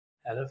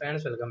Hello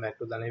friends, welcome back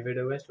to the new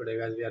video guys. Today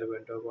guys we are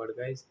going to talk about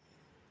guys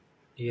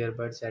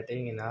earbud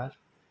setting in our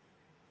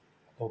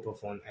oppo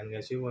phone. And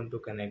guys you want to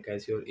connect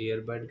guys your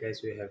earbud,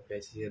 guys you have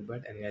guys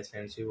earbud, and guys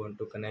friends you want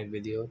to connect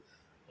with your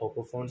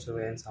oppo phone. So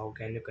friends, how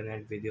can you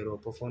connect with your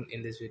oppo phone?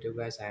 In this video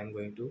guys I am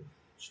going to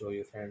show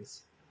you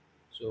friends.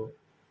 So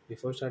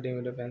before starting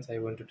video friends, I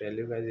want to tell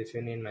you guys, if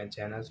you need my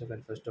channel, so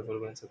friends, first of all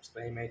go and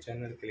subscribe my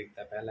channel, click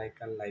the bell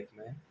icon, like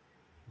my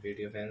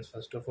video friends.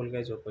 First of all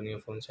guys, open your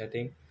phone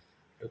setting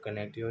to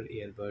connect your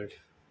earbud.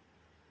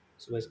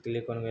 So guys,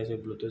 click on guys your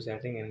Bluetooth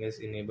setting and guys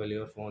enable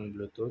your phone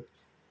Bluetooth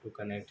to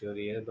connect your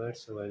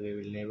earbuds. So guys, we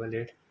will enable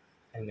it,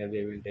 and guys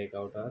we will take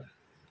out our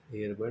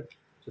earbud.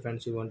 So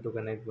friends, you want to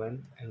connect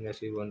one, and guys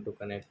we want to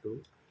connect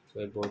two.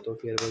 So both of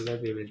earbuds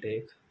guys we will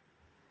take,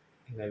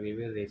 and guys we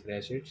will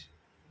refresh it.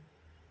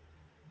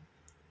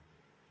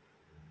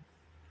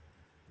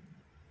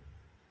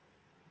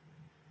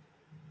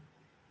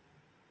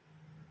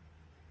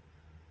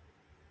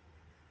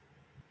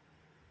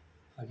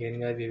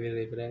 Again guys we will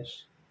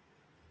refresh.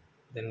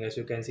 Then guys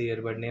you can see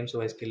earbud name.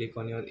 So guys click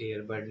on your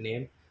earbud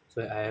name.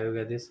 So I have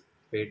got this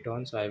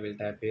pattern, so I will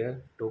tap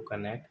here to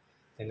connect.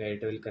 Then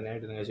it will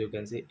connect, and as you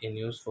can see in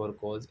use for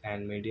calls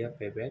and media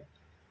payback.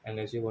 And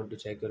as you want to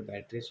check your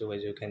battery, so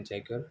as you can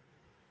check your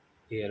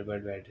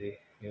earbud battery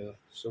here.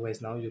 So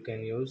guys now you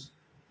can use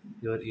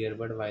your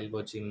earbud while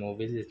watching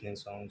movies, listening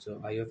songs.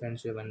 So I hope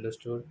friends you have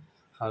understood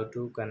how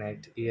to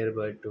connect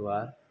earbud to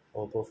our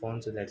oppo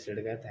phone. So that's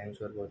it guys, thanks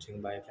for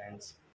watching, bye friends.